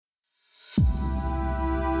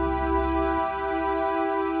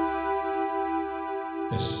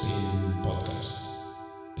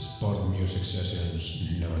music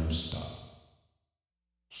sessions non-stop.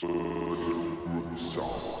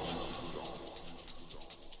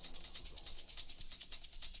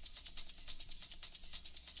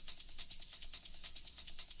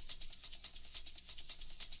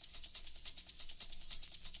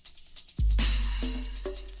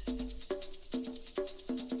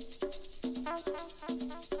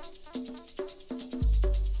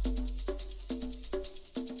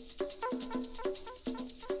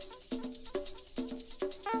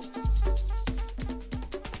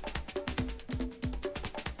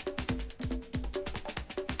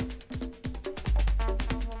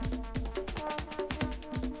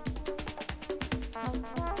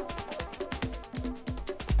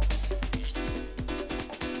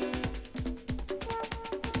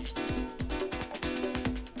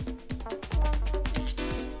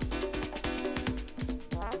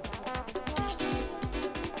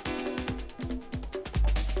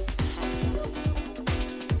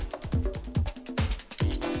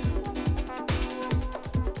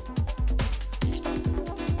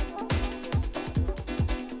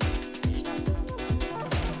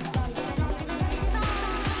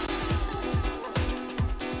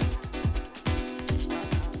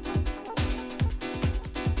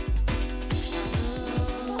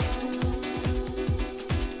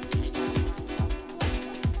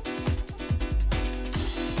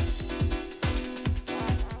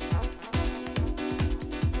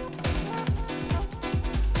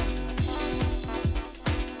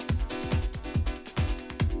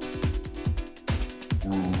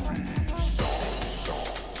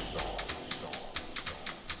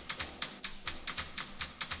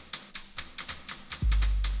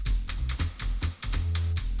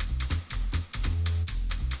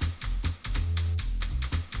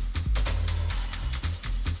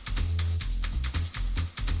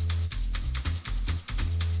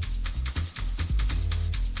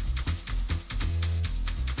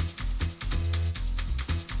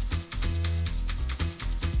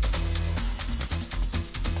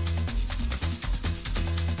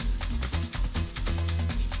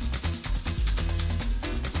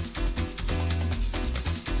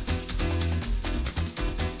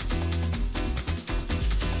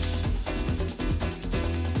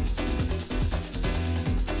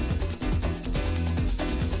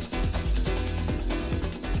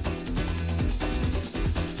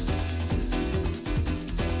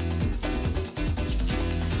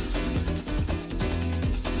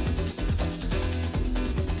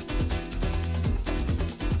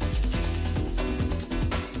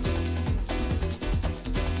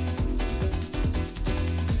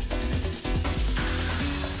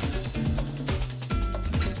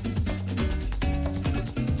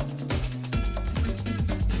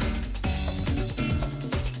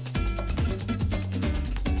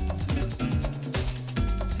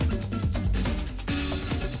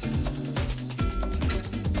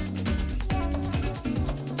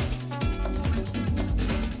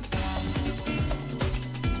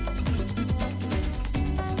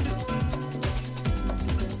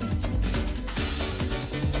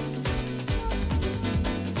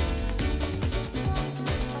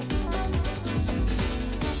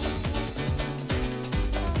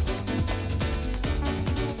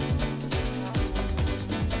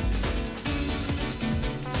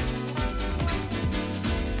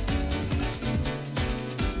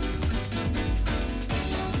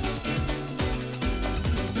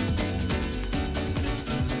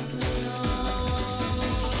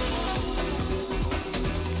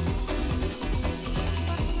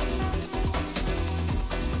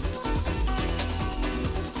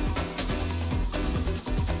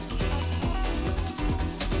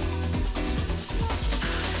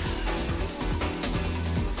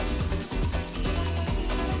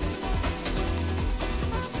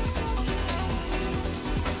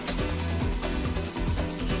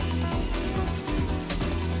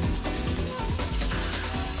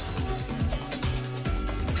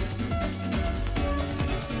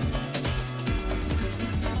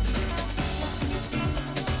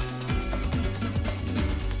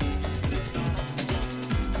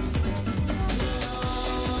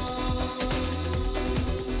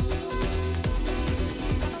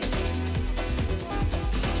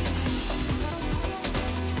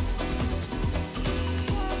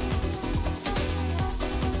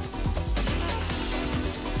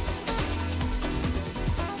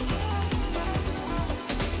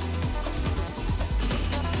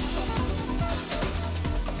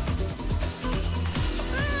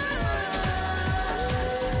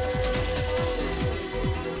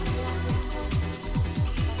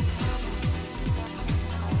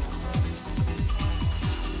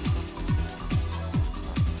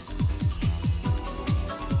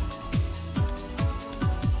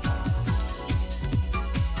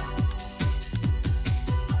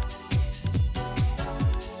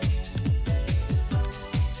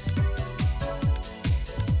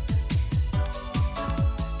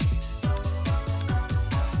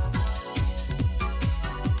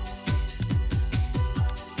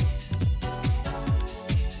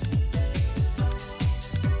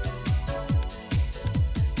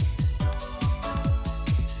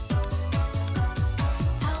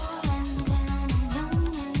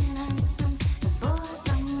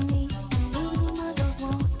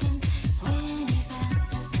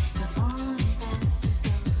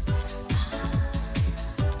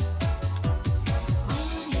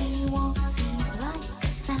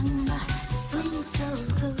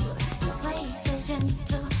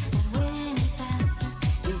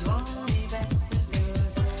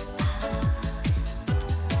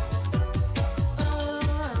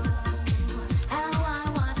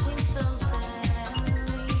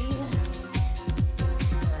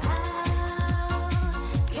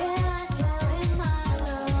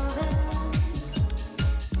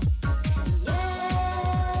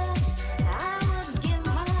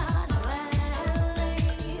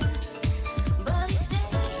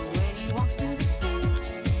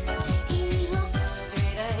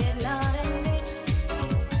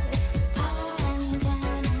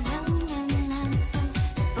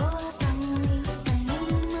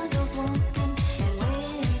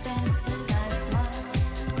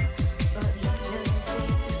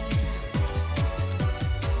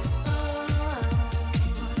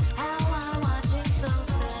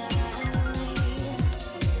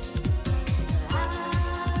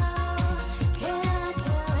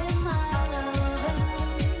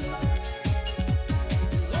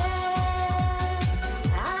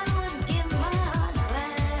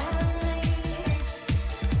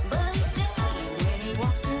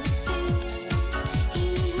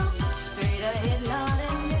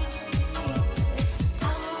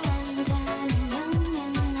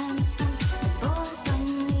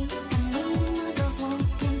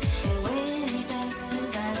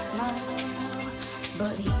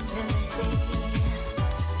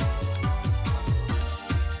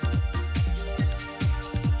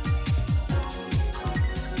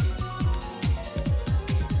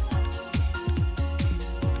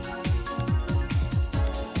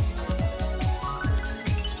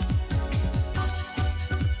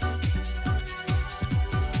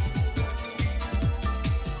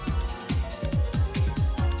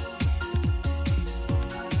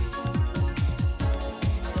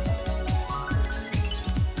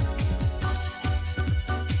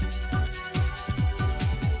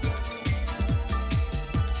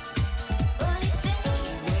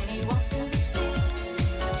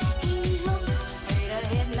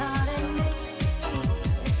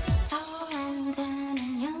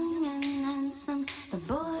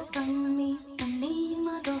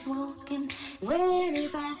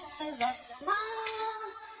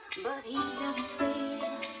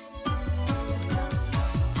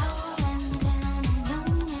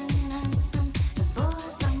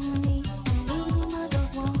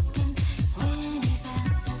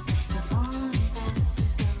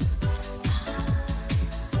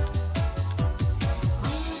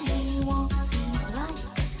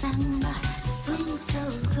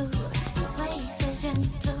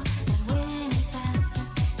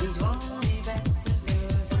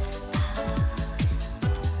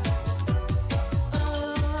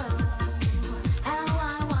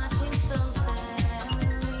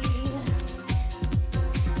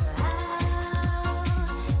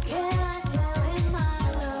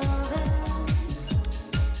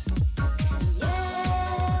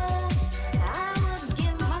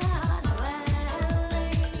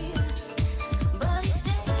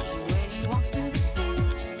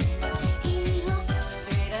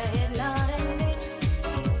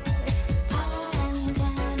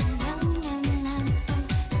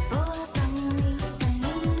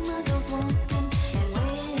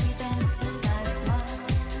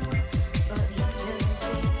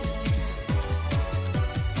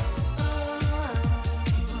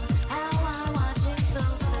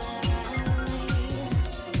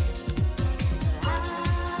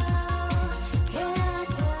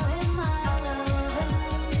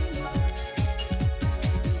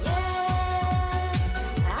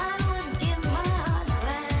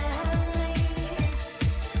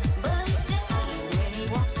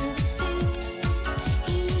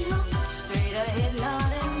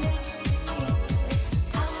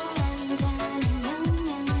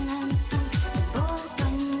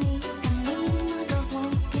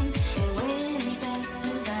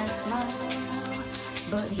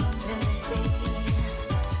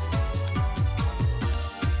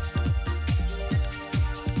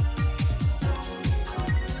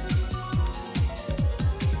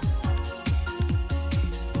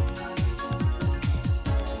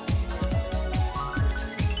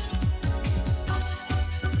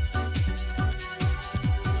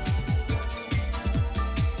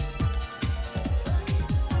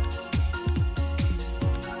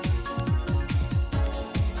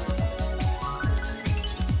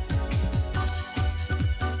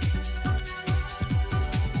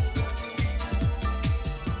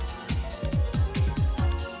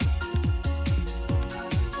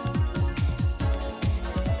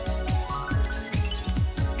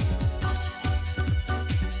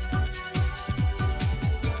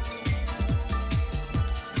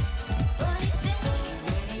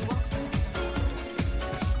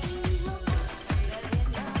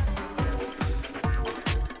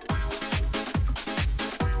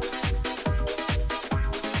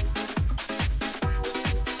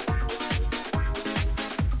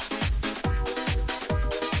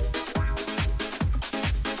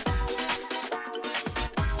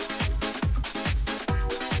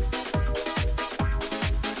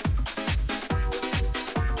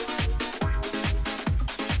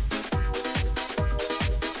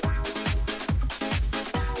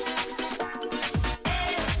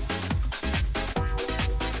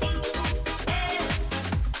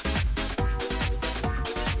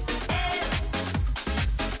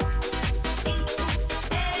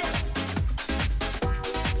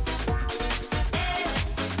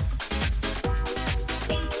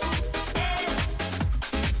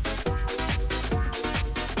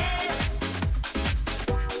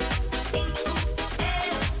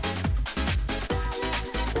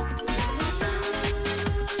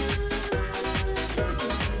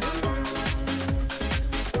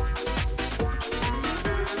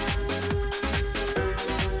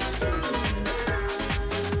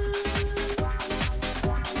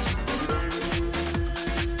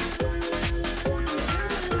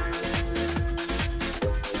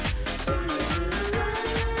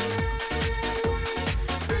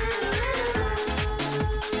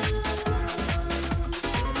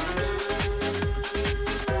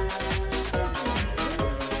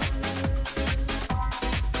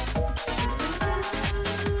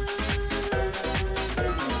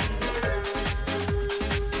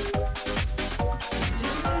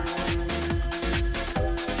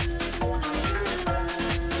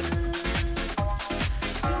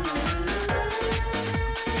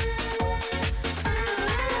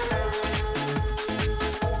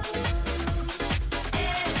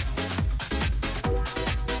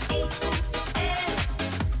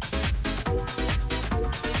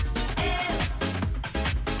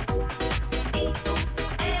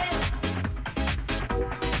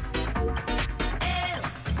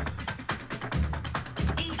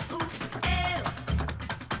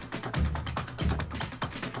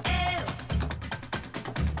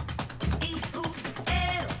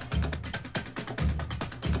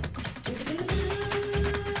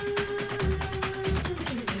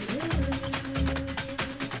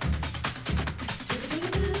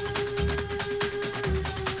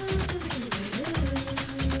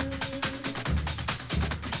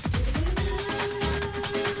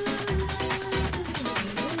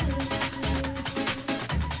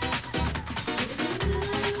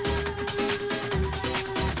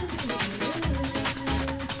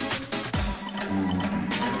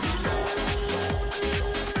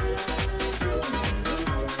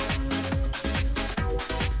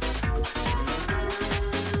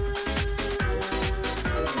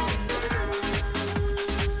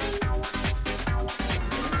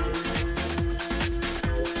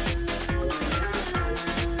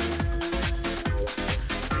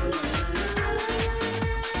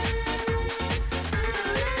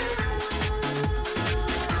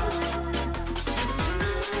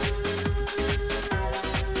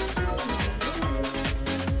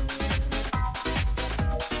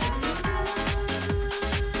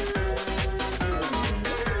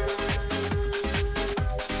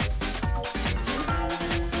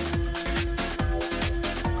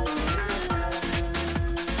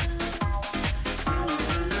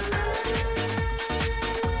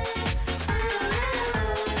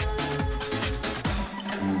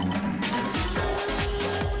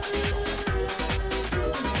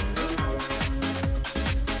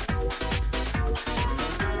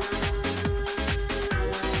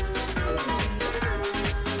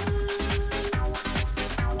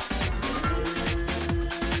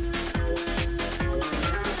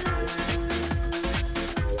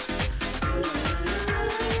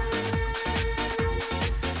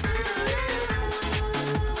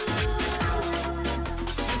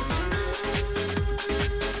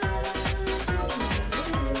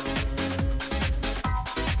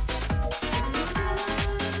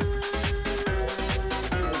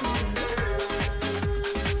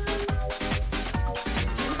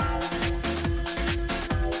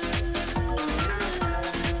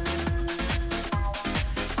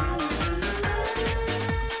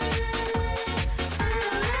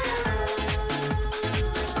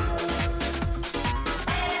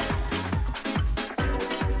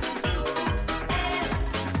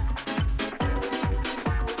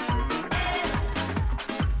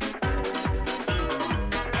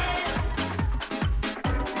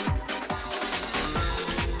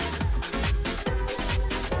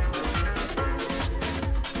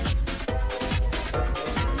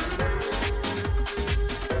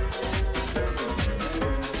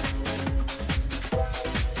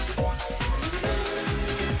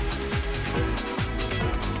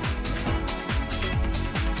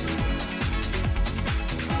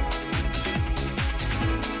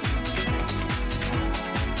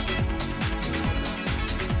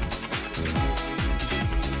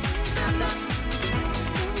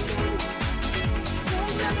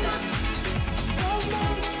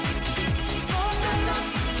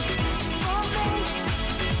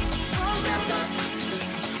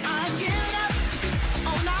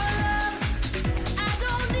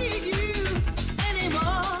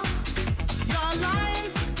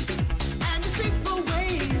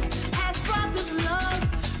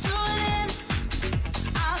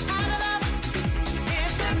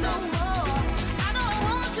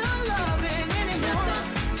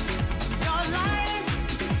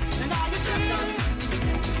 And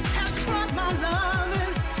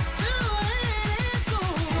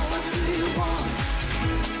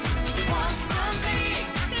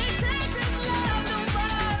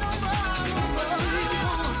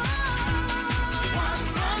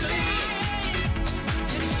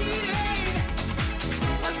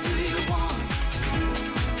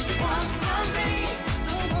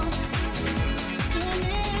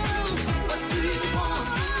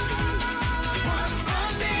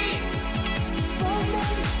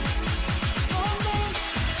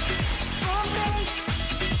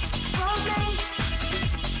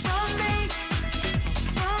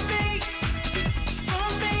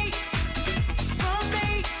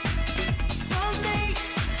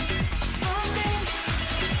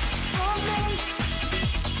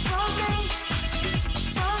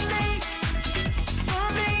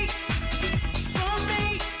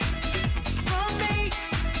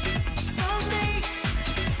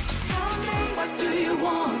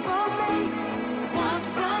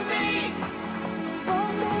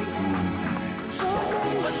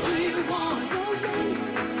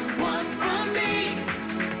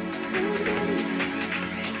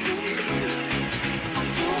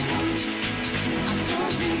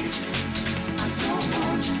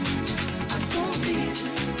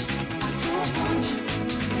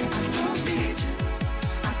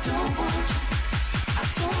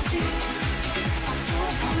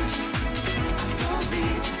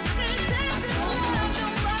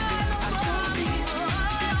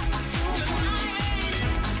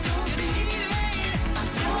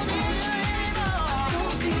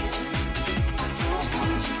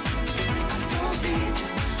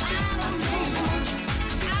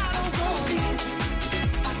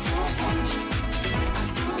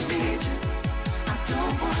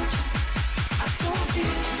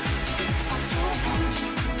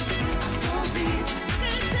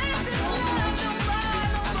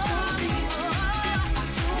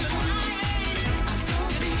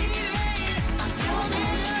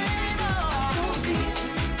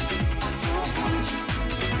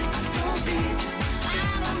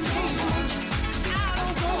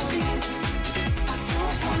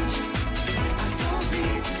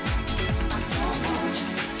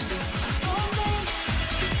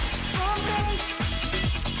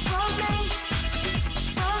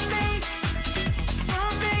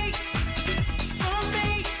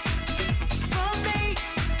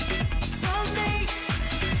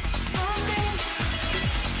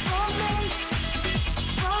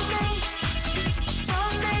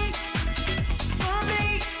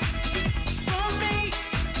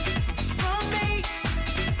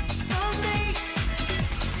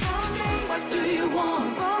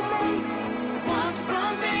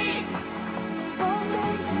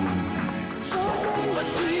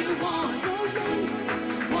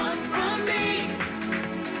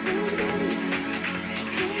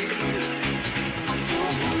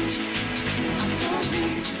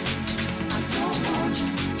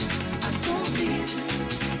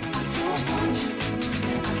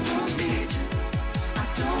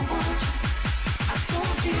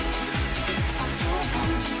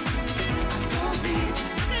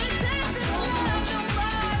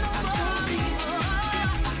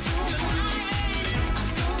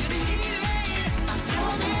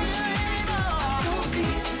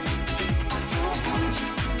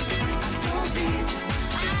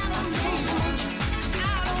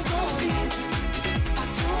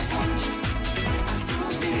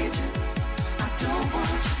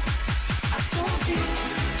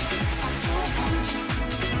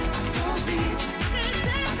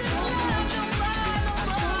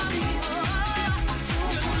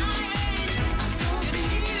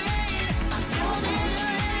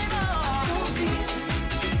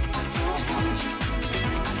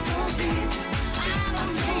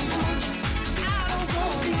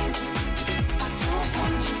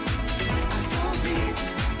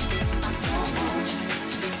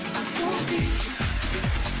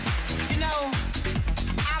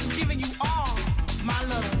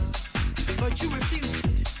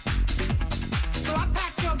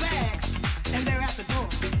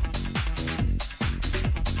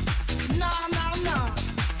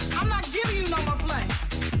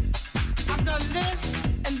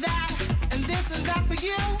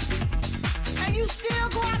you, and you still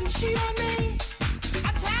go out and cheat on me?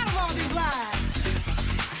 I'm tired of all these lies.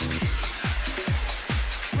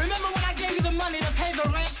 Remember when I gave you the money to pay the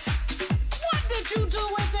rent? What did you do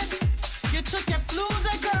with it? You took your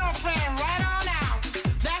floozy girlfriend right on out.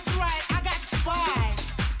 That's right, I got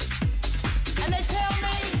spies. And they tell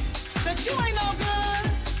me that you ain't no good.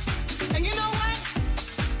 And you know what?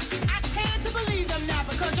 I tend to believe them now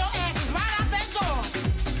because your ass is right out that door.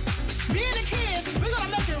 Me and the kids, we're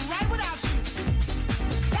gonna make it right without you.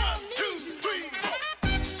 1, 2, 3, 4.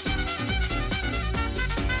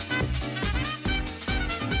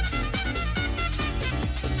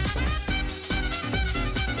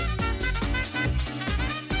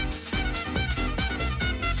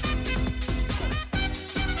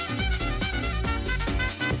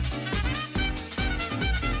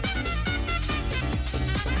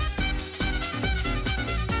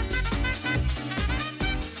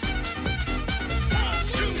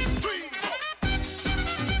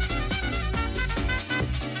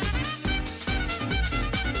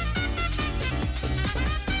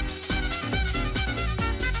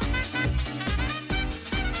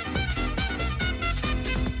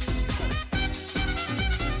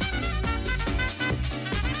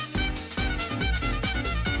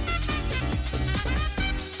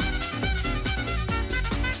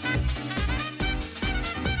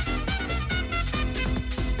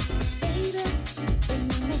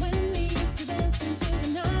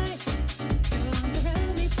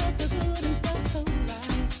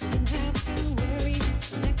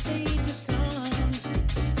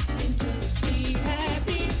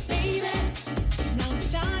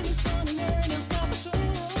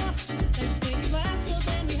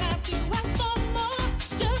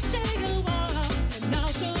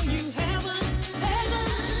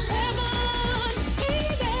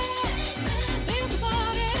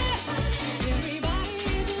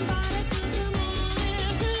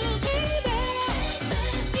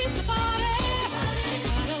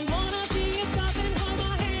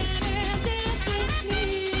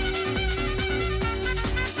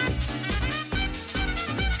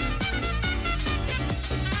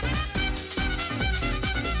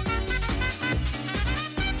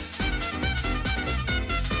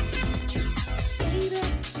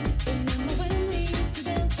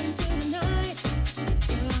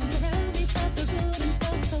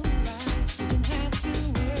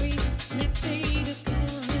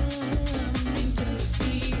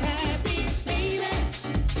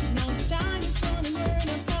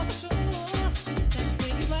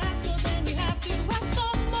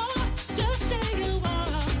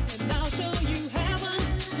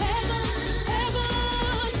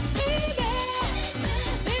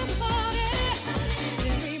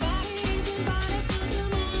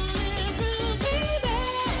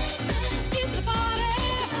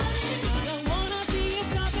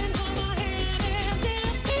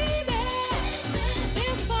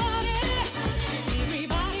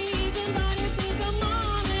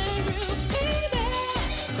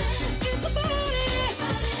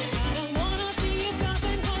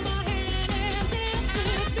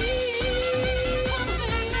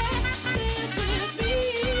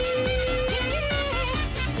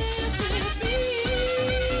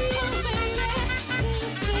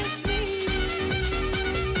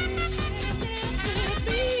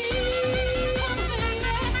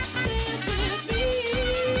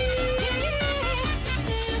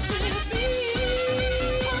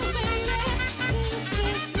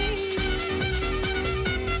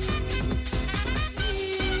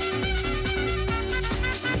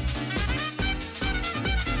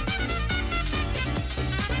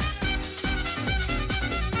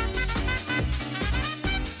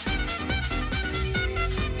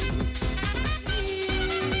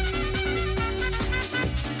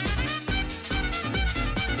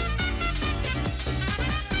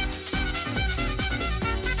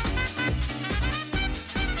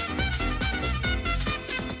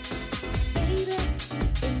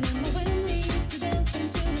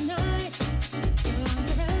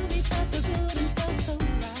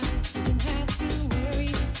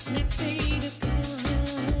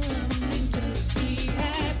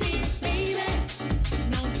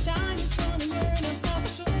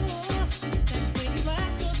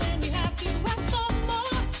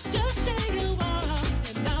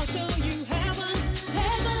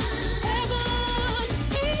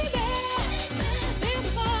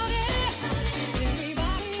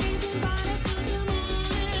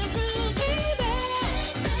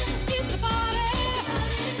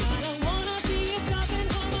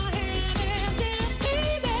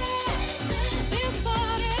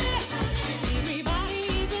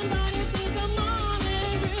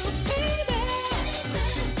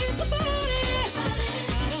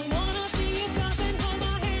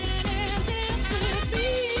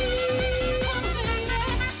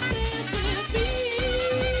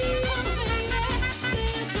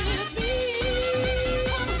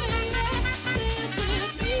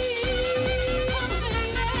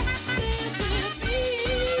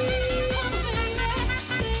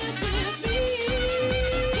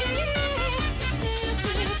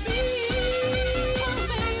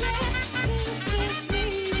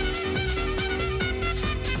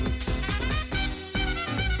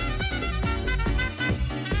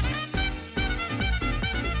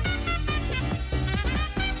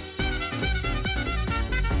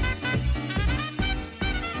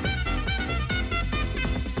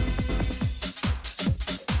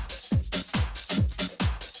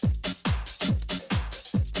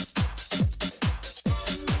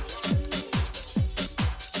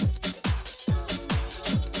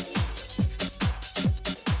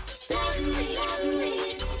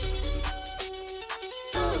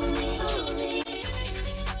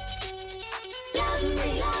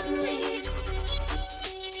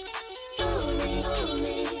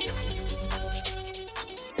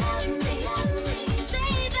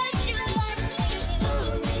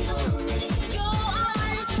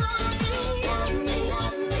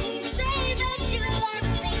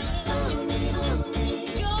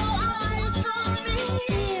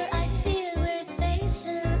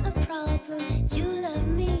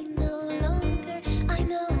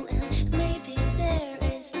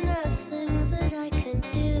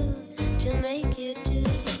 to make you do.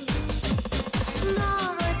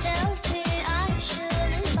 Mama tells me I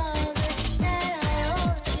shouldn't bother, that I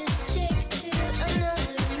ought to stick to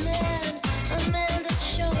another man, a man that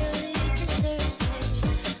surely deserves me.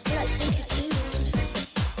 But I think you do.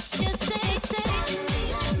 Just say that you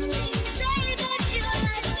like me. Say that you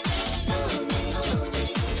like me. Love me, love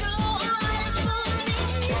me. Go on and love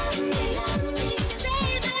me. Love me, love me. Say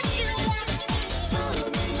that you like me. Love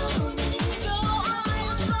me, love me. Go on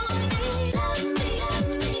and love me. Love me.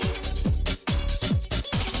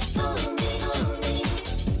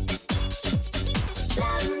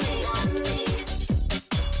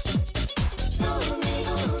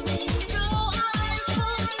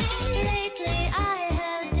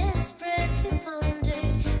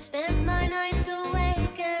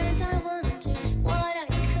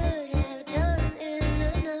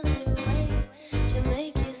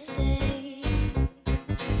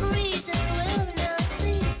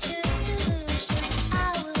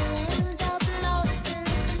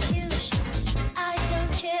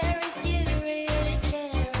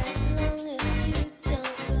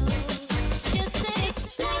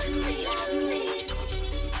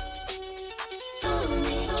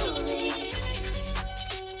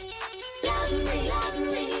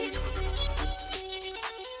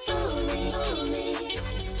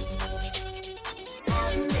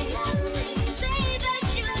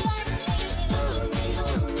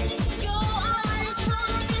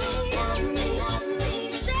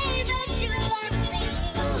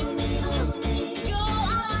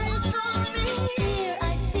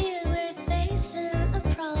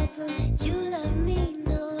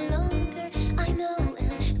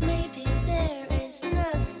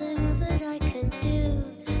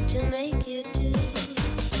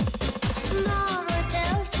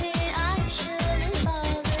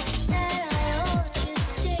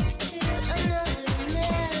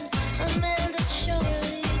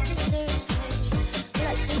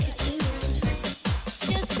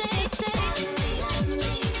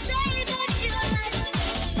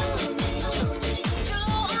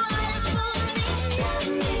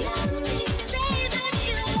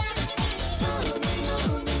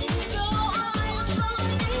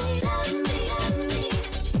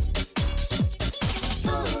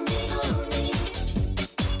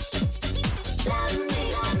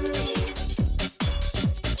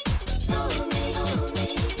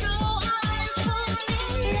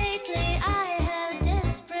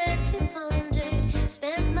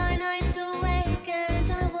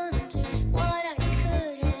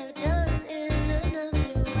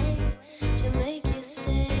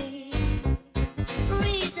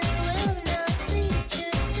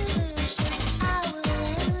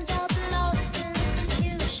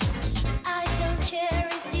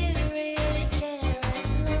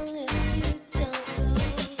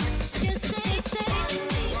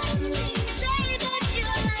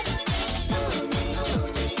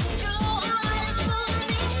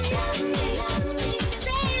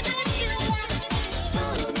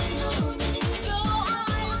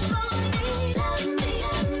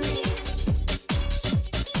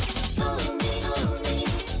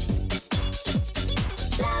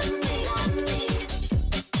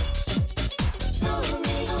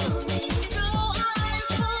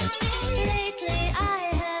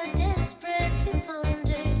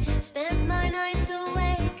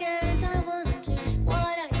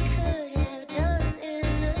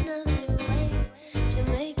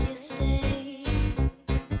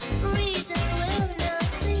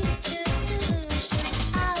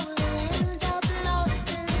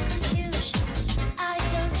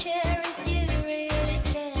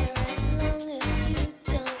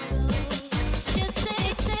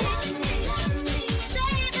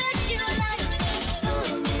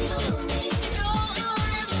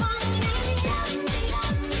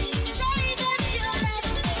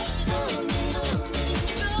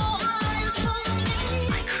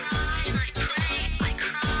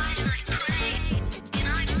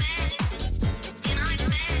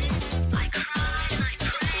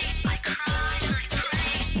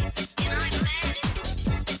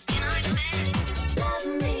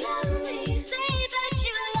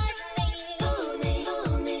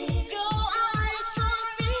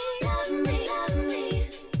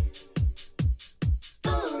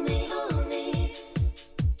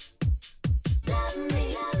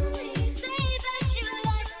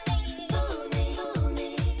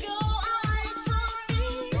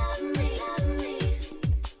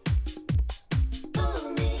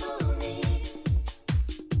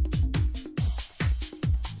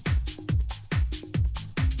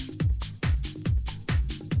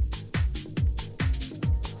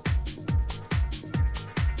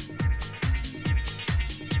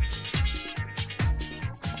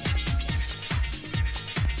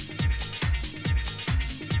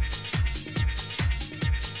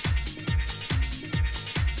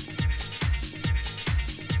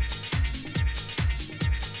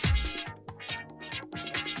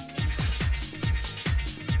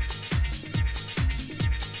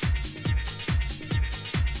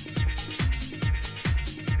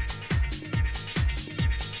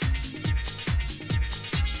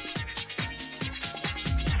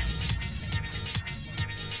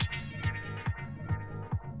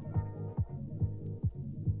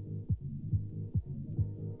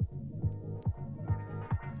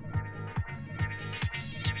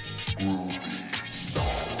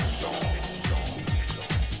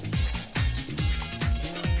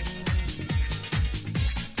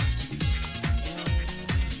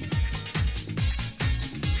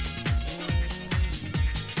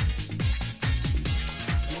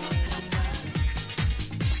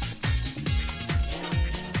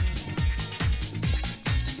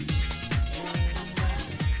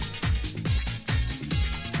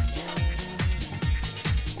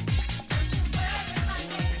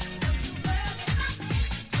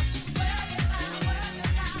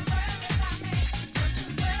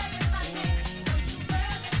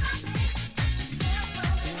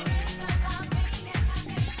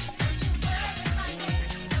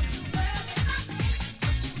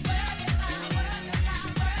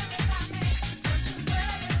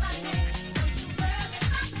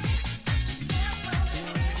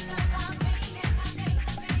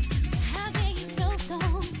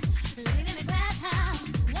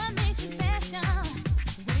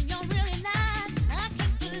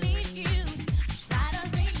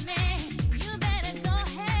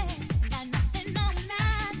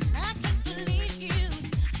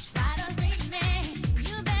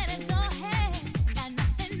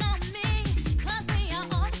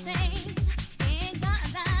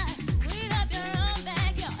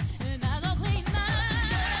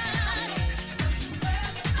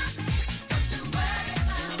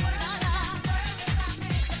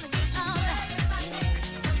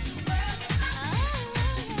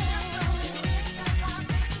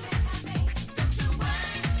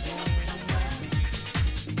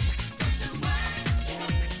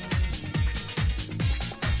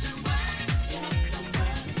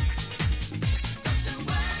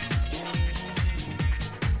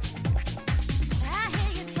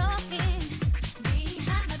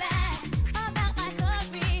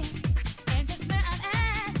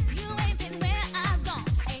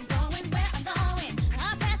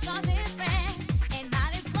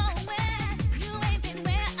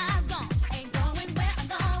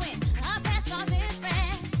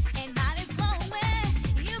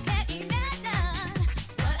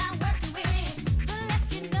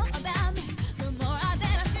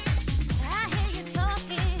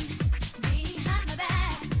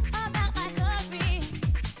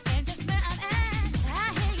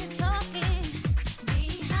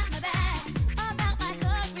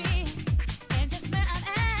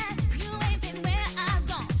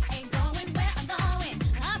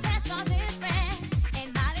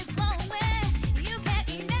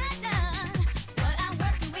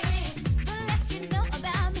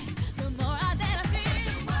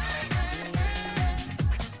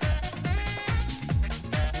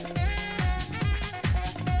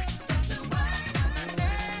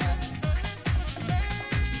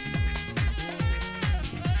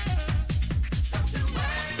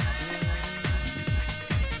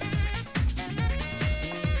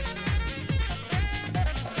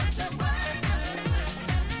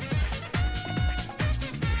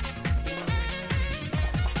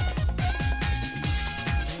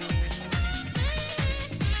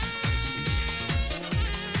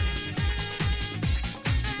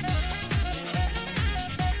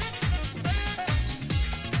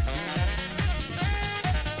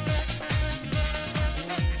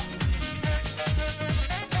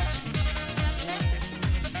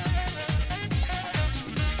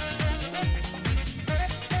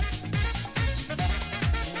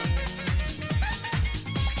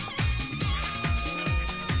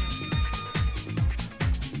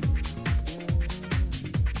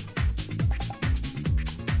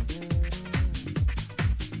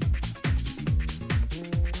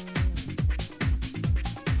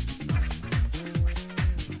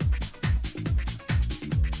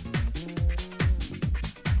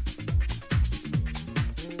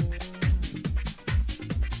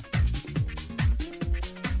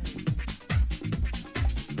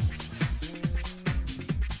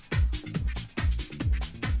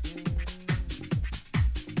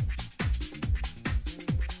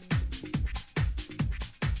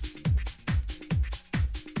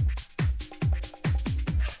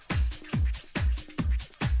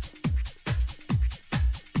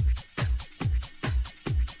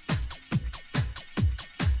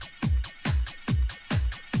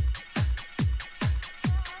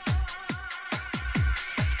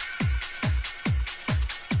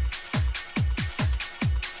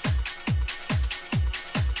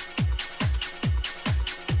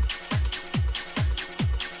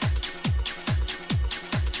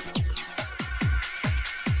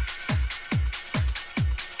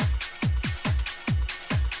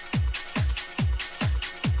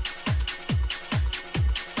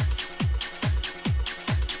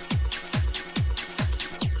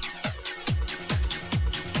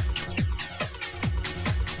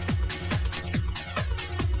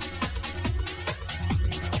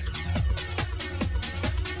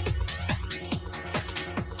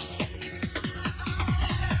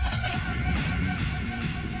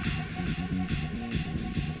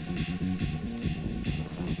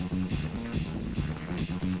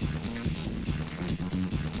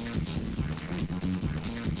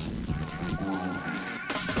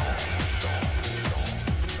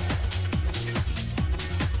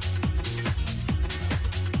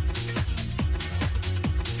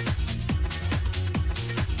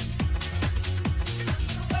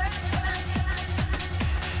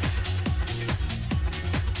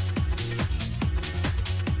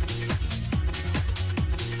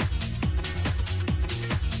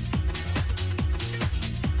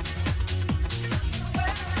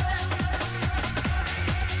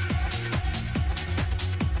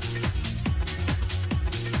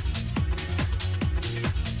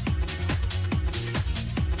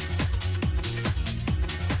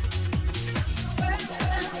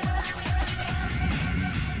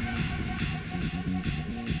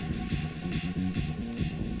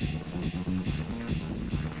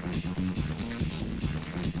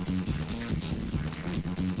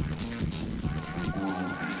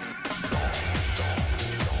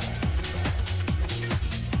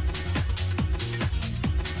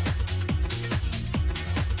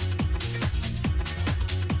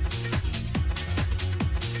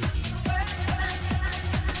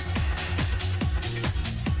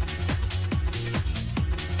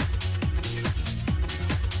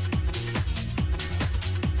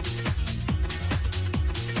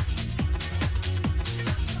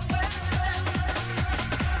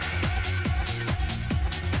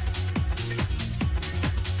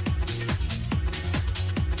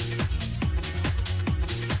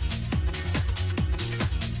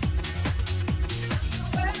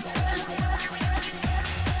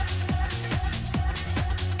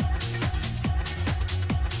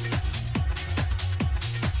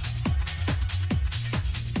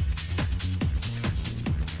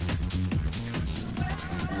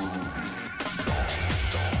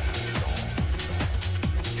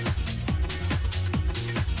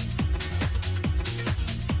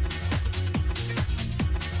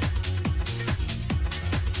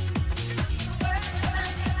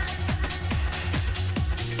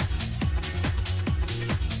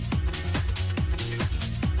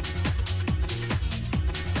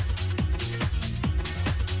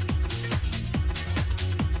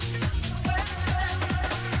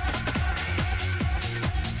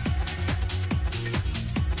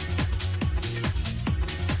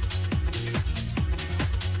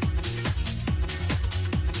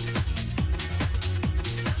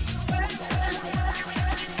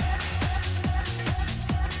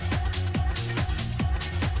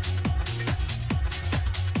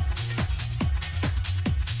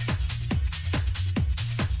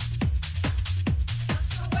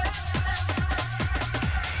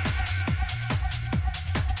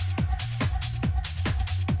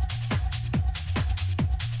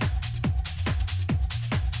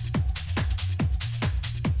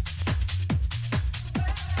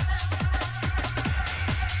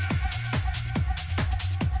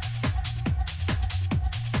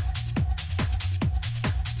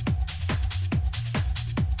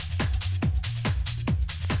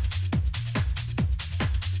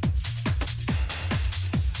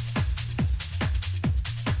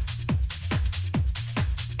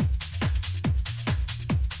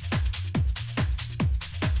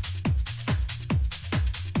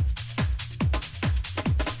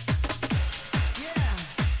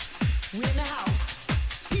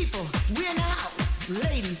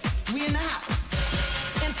 ladies, we in the house.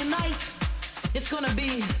 And tonight, it's gonna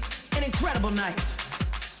be an incredible night.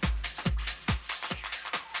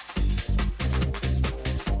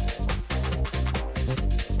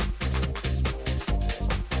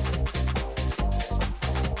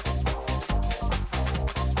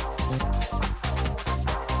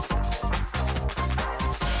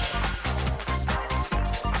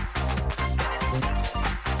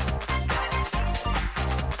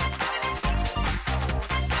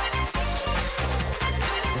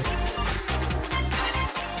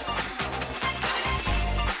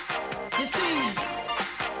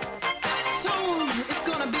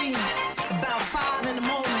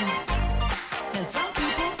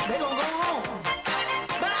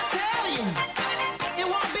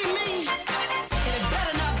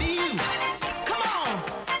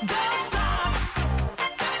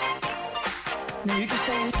 Now you can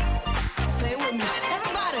say it with me.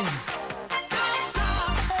 Everybody, don't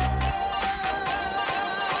stop. Don't stop.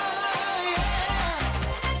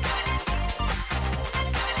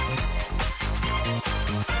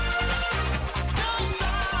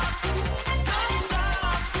 Don't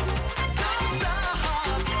stop. Don't stop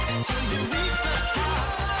till you reach the top.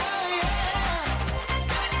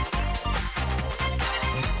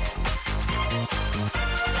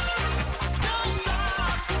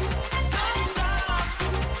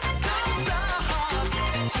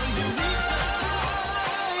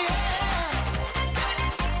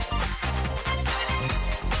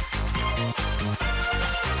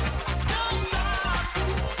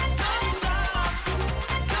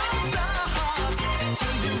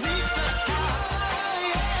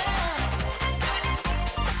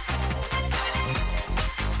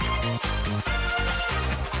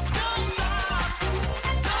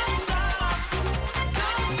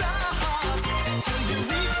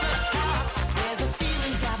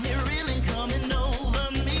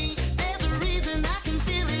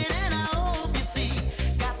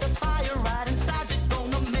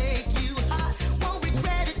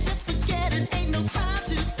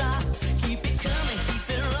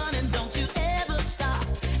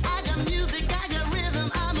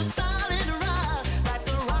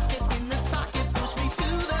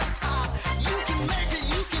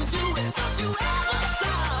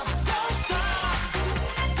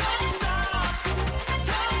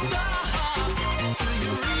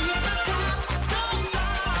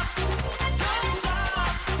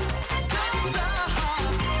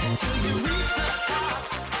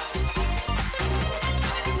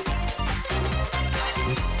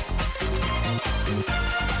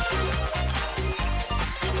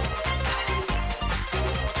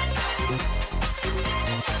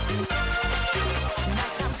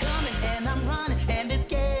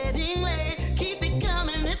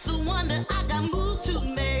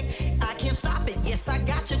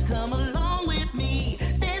 Come along with me.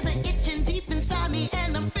 There's an itching deep inside me,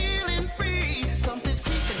 and I'm feeling free. Something's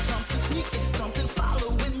creeping, something's sneaking, something's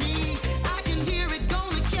following me. I can hear it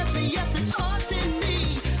gonna catch me. Yes, it's haunting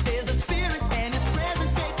me. There's a spirit, and it's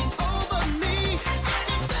present, taking over me. I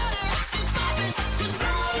can start it, I can stop it, just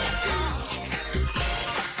roll it down.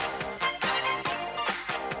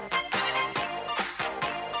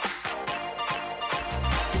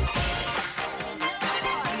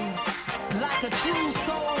 Party like a true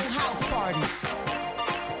soul house party.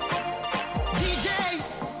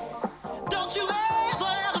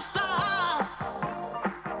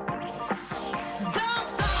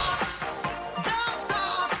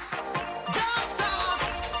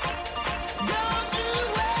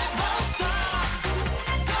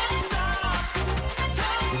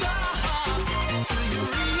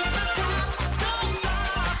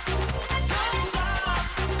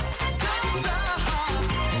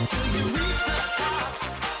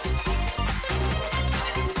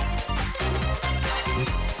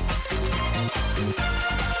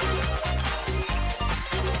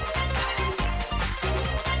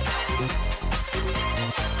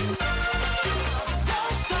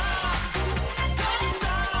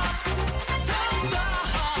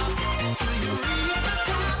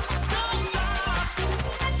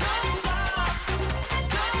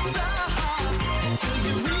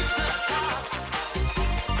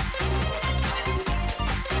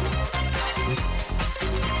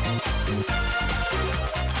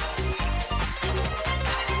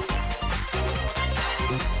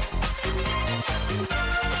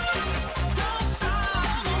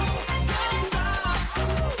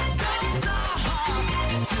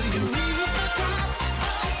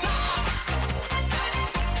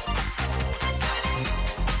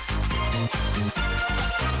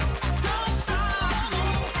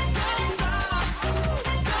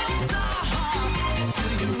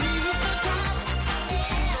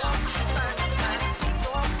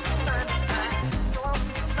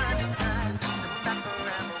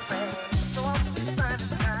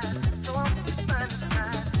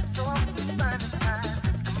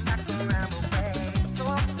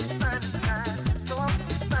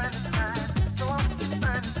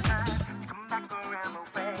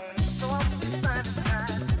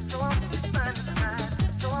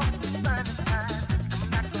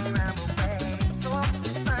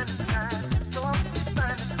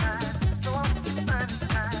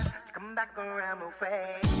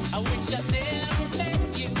 I wish I never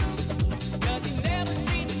met you, 'cause you never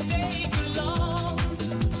seem to stay too long.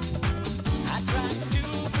 I tried to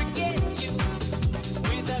forget you,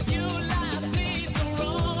 without you life seems so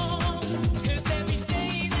wrong. 'Cause every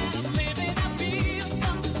day that I'm living I feel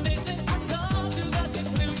something missing. I come to the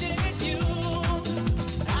conclusion it's you.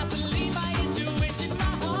 I believe my intuition,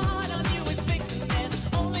 my heart on you is fixing. There's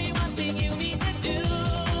only one thing you need to do.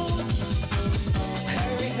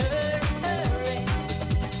 Hurry, hurry, hurry,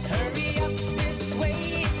 hurry up this way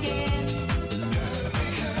again.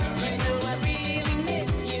 You know I really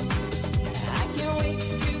miss you. I can't wait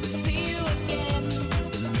to see you again.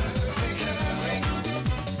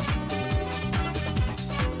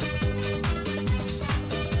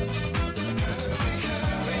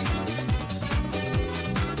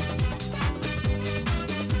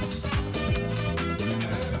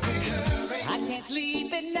 I can't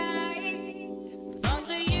sleep at night. Thoughts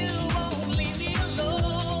of you won't leave me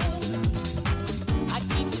alone. I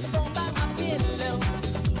keep the phone by my pillow,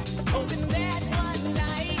 hoping that one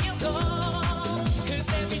night you'll call. 'Cause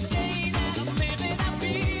every day that I'm living I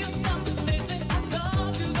feel something missing. I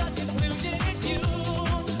come to the conclusion it's you.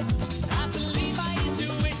 I believe my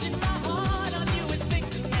intuition, my heart on you is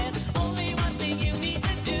fixing. There's only one thing you need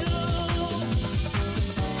to do.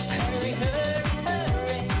 Hurry, hurry,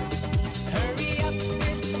 hurry, hurry up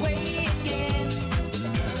this way again.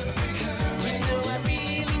 You know I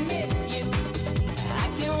really miss you. I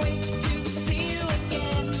can't wait to see you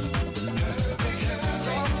again.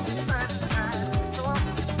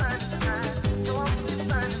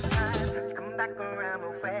 Come back around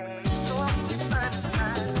my way.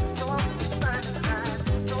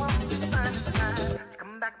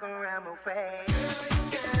 Come back around my way.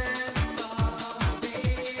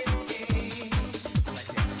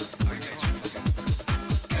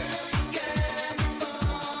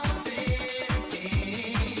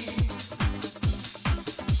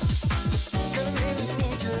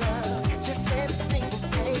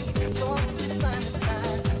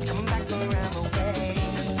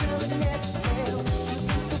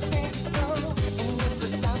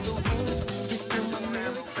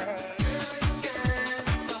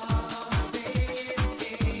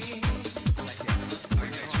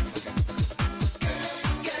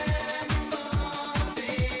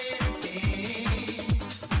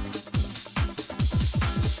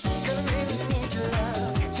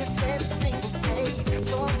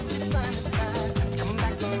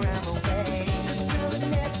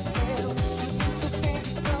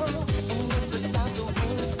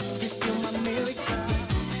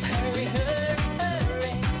 Hurry, hurry,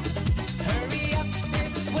 hurry, hurry up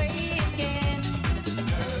this way again.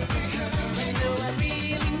 You know I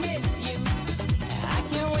really miss you. I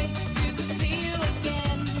can't wait to see you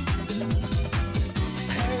again.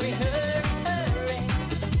 Hurry, hurry, hurry,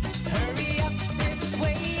 hurry up this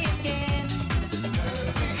way again.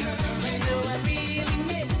 You know I really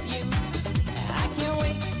miss you. I can't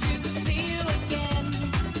wait to see you again.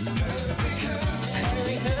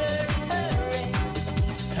 Hurry, hurry, hurry,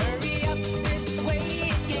 hurry up this way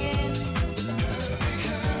again.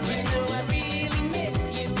 You know I really miss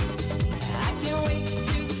you. I can't wait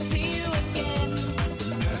to see you again.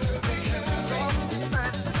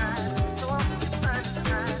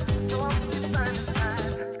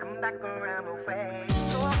 Come back around my way.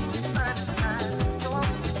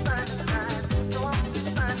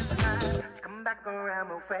 Come back around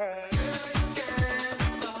my way.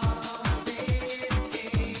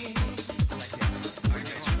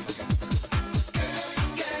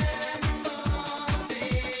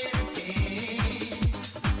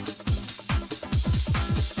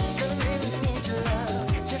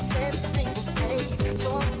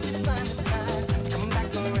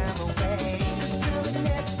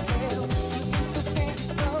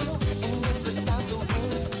 Without the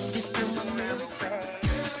wings, you're still my memory.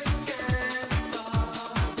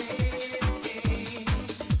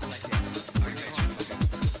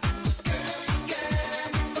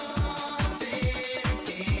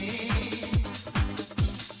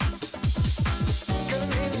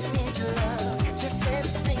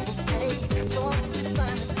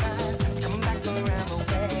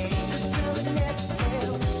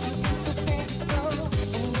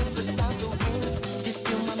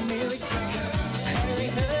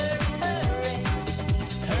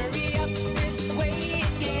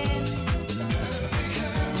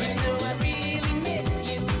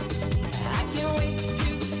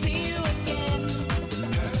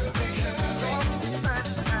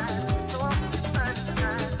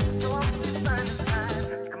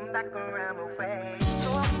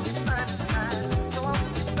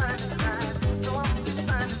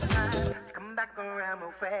 panorama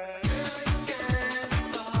way.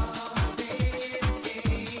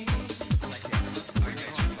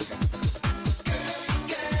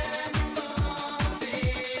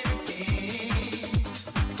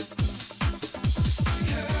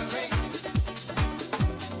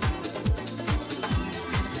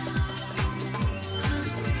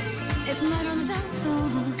 It's murder on the dance floor.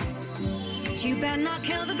 But you better not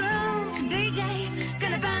kill the groove, DJ.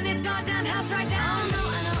 Gonna burn this goddamn house right down.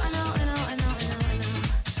 I know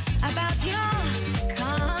about your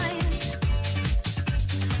kind.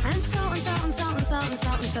 And so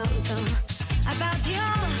about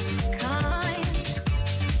your kind.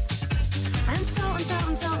 And so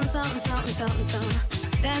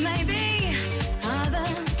there may be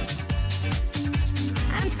others.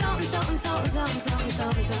 And so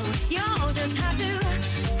you'll just have to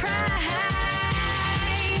pray.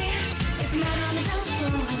 It's murder on the dance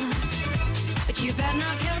floor, but you better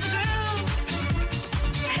not kill the groove.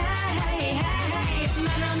 Hey, it's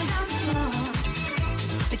murder on the dance floor,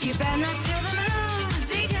 but you better not steal the moves,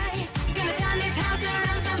 DJ. Gonna turn this house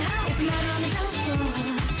around somehow. It's murder on the dance floor,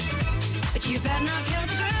 but you better not kill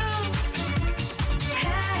the groove.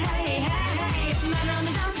 Hey, it's murder on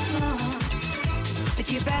the dance floor, but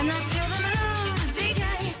you better not steal the moves, DJ.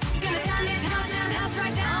 Gonna turn this house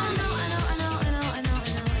right down.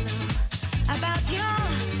 I know about your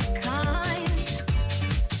kind.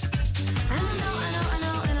 And so I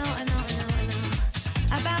know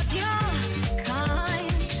about your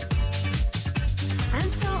kind. And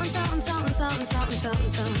so about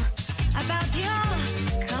your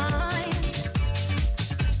kind.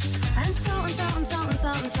 And so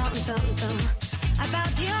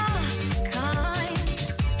about your kind.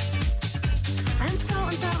 And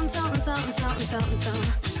so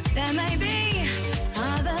there may be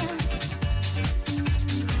others.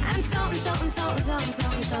 And so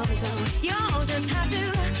you'll just have to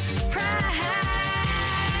pray.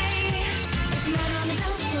 It's murder on the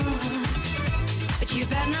dance floor, but you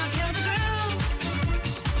better not kill the groove.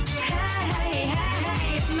 Hey,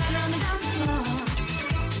 it's murder on the dance floor,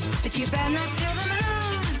 but you better not steal the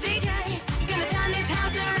moves, DJ. Gonna turn this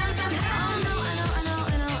house around somehow.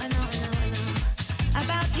 I know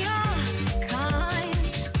about your kind.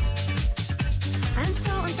 And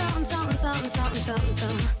so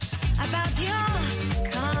about your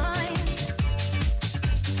kind.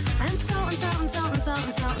 And so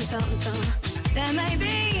there may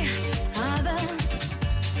be others.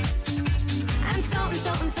 And so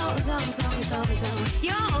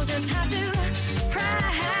you'll just have to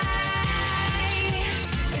pray.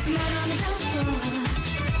 It's murder on the dance floor,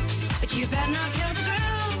 but you better not kill the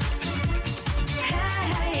groove.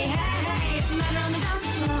 Hey, it's murder on the dance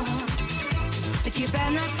floor, but you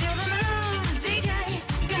better not steal the moves, DJ.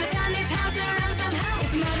 Gonna turn this house around somehow.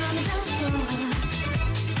 It's murder on the dance floor,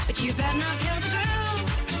 but you better not kill the groove.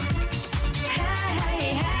 Hey,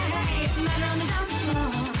 it's murder on the dance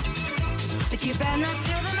floor, but you better not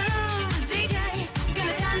steal the moves, DJ.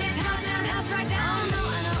 Gonna turn this house right down.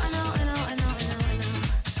 I know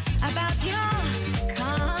about your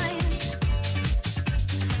kind.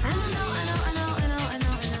 And so I know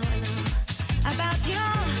about your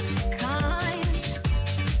kind.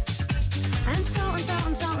 And so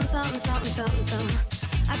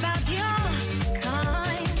about your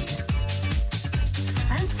kind.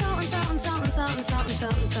 And so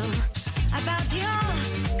about your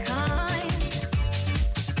kind.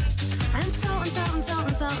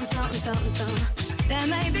 And so there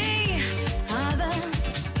may be others.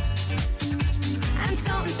 And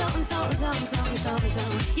so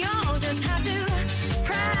you'll just have to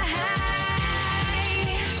pray.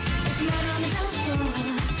 It's murder on the dance floor,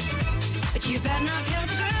 but you better not kill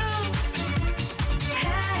the groove.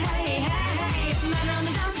 Hey, it's murder on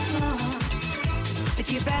the dance floor, but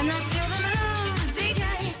you better not steal the moves, DJ.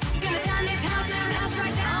 Gonna turn this house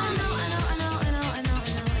right down. I know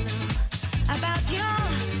about your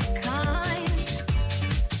kind.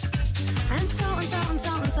 And so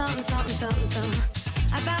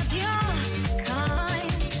about your kind.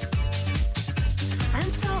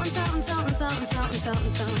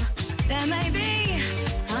 And so there may be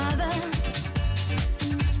others.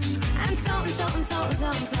 And so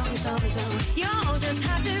you'll just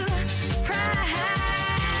have to pray.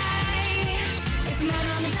 It's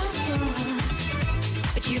murder on the dance floor,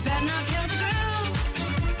 but you better not kill the groove.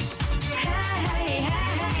 Hey,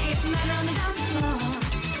 it's murder on the dance floor,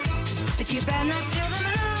 but you better not steal the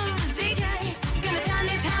moves, DJ. Gonna turn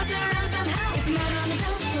this house around somehow. It's murder on the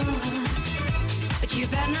dance floor, but you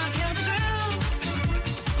better not kill the groove.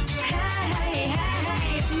 Hey,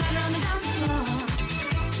 it's murder on the dance floor,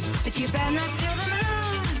 but you better not steal the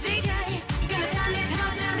moves, DJ. Gonna turn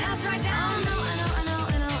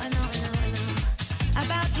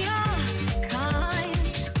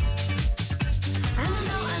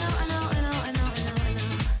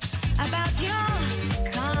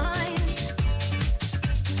your kind.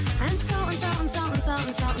 And so and so and so and so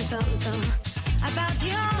and so and so and so about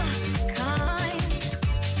your kind.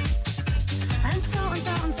 And so and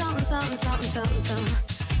so and so and so and so and so and so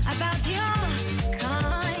about your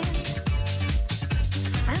kind.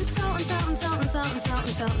 And so and so and so and so and so and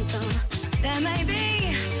so and so there may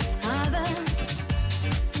be others.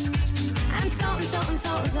 And so and so and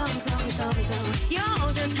so and so and so and so and so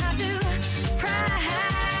you'll just have to pray.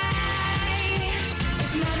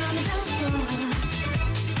 It's murder on the dance floor,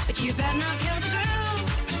 but you better not kill the groove.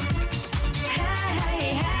 Hey, hey,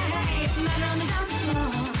 hey, it's murder on the dance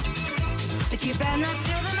floor, but you better not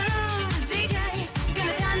steal the moves. DJ,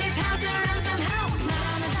 gonna turn this house around somehow.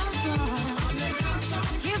 Murder on the dance floor,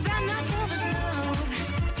 but you better not kill the groove.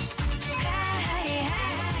 Hey, hey,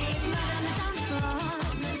 hey, it's murder on the dance floor,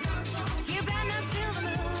 but you better not steal the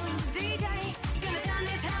moves. DJ, gonna turn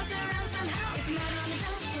this house around somehow. It's murder on the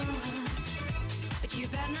dance floor, but you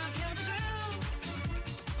better not kill the groove.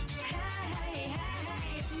 Hey, hey,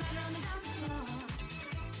 hey, it's murder on the dance floor,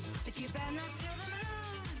 but you better not steal the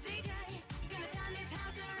moves. DJ, gonna turn this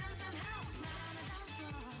house around somehow. Murder on the dance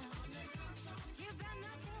floor, but you better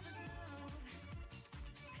not kill the groove.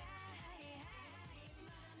 Hey, hey, hey, it's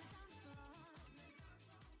murder on the dance floor,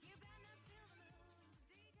 but you better not steal the moves.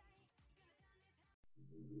 DJ, gonna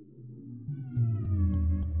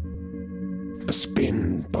turn this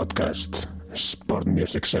Spin Podcast. Sport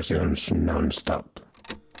Music Sessions non-stop.